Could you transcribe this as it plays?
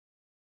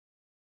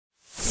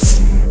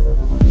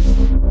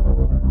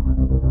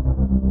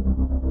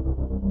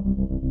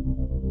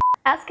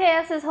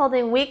SKS is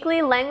holding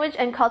weekly language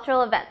and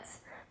cultural events.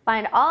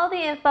 Find all the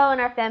info on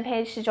our fan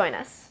page to join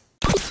us.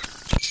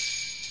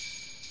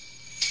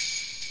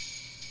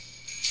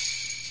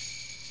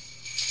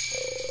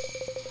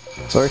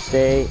 First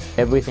day,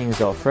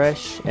 everything's all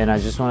fresh, and I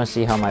just want to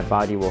see how my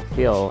body will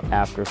feel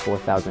after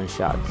 4,000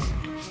 shots.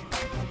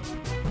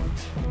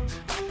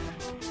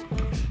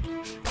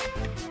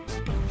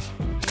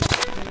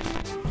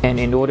 And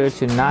in order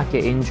to not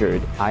get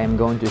injured, I am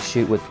going to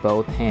shoot with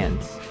both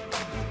hands.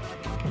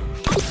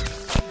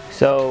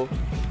 So,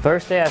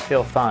 first day I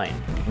feel fine,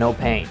 no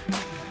pain.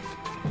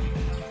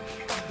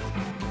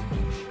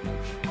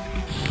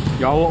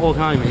 有我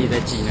看到你们一直在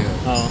记那个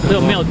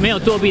哦，没有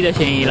作弊的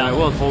嫌疑啦。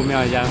我有偷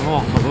瞄一下，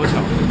哇，好多巧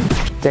克力。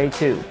Day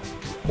 2.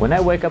 When I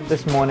wake up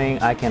this morning,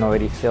 I can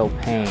already feel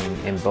pain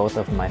in both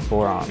of my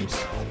forearms.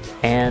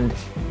 And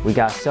we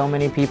got so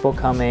many people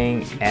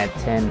coming at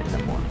 10 in the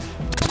morning.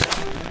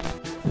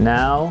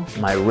 Now,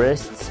 my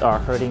wrists are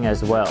hurting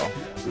as well.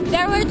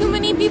 There were too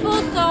many people,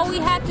 so we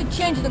had to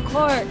change the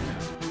court.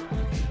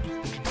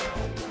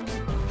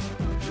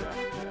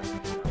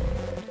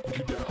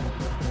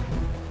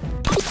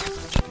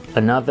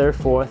 Another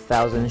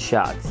 4,000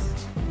 shots.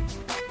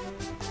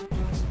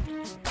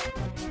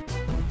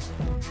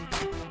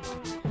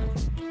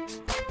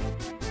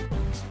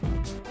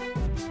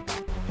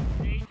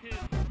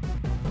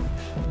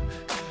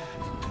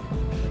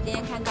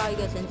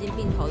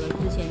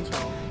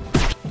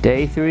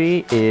 Day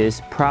 3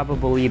 is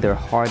probably the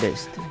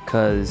hardest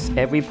because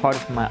every part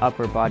of my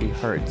upper body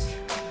hurts.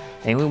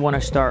 And we want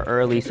to start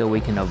early so we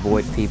can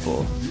avoid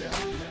people.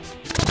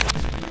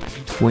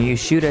 When you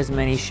shoot as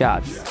many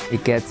shots,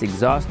 it gets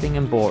exhausting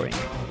and boring,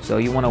 so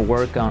you want to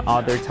work on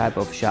other type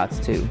of shots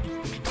too.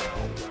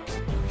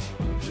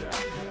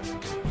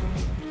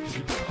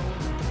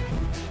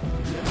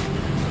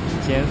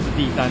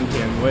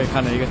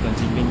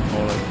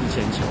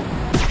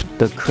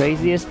 The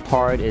craziest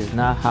part is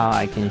not how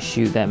I can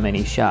shoot that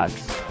many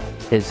shots,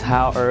 it's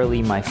how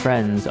early my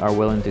friends are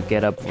willing to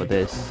get up for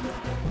this.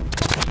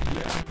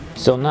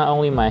 So not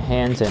only my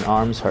hands and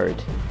arms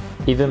hurt,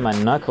 even my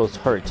knuckles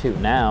hurt too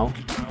now.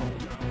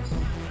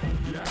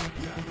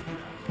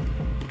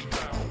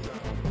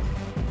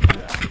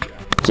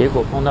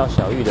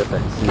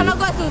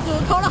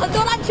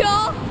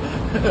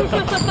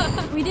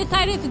 We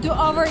decided to do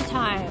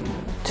overtime.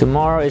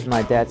 Tomorrow is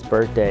my dad's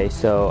birthday,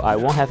 so I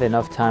won't have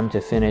enough time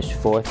to finish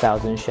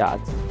 4,000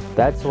 shots.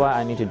 That's why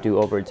I need to do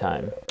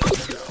overtime.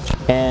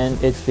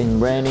 And it's been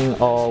raining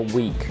all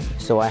week,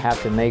 so I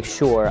have to make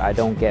sure I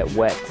don't get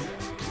wet.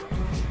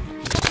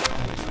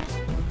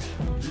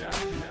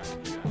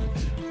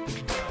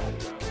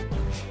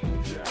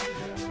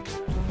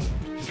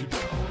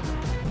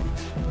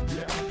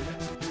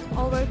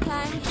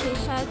 Overtime, she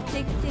shot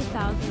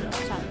 60,000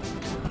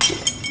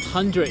 shots.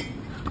 100.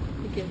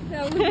 Okay.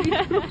 That would be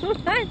so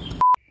nice.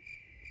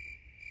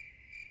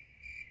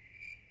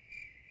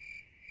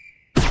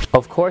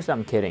 Of course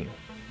I'm kidding.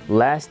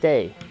 Last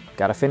day.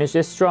 Gotta finish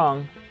this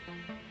strong.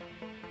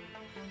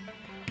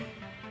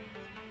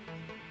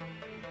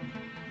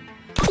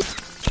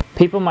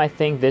 People might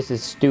think this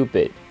is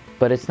stupid,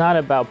 but it's not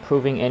about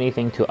proving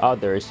anything to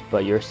others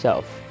but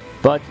yourself.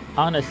 But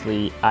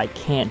honestly, I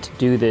can't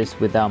do this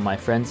without my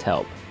friends'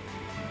 help.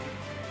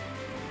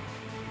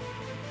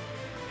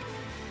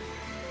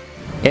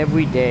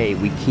 Every day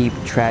we keep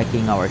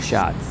tracking our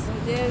shots.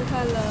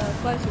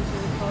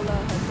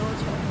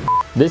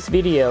 This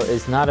video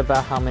is not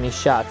about how many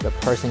shots a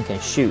person can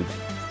shoot.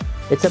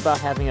 It's about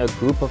having a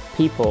group of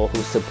people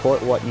who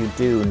support what you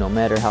do no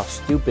matter how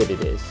stupid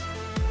it is.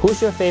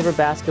 Who's your favorite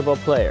basketball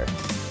player?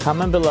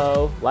 Comment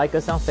below, like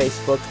us on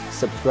Facebook,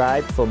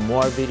 subscribe for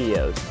more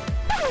videos.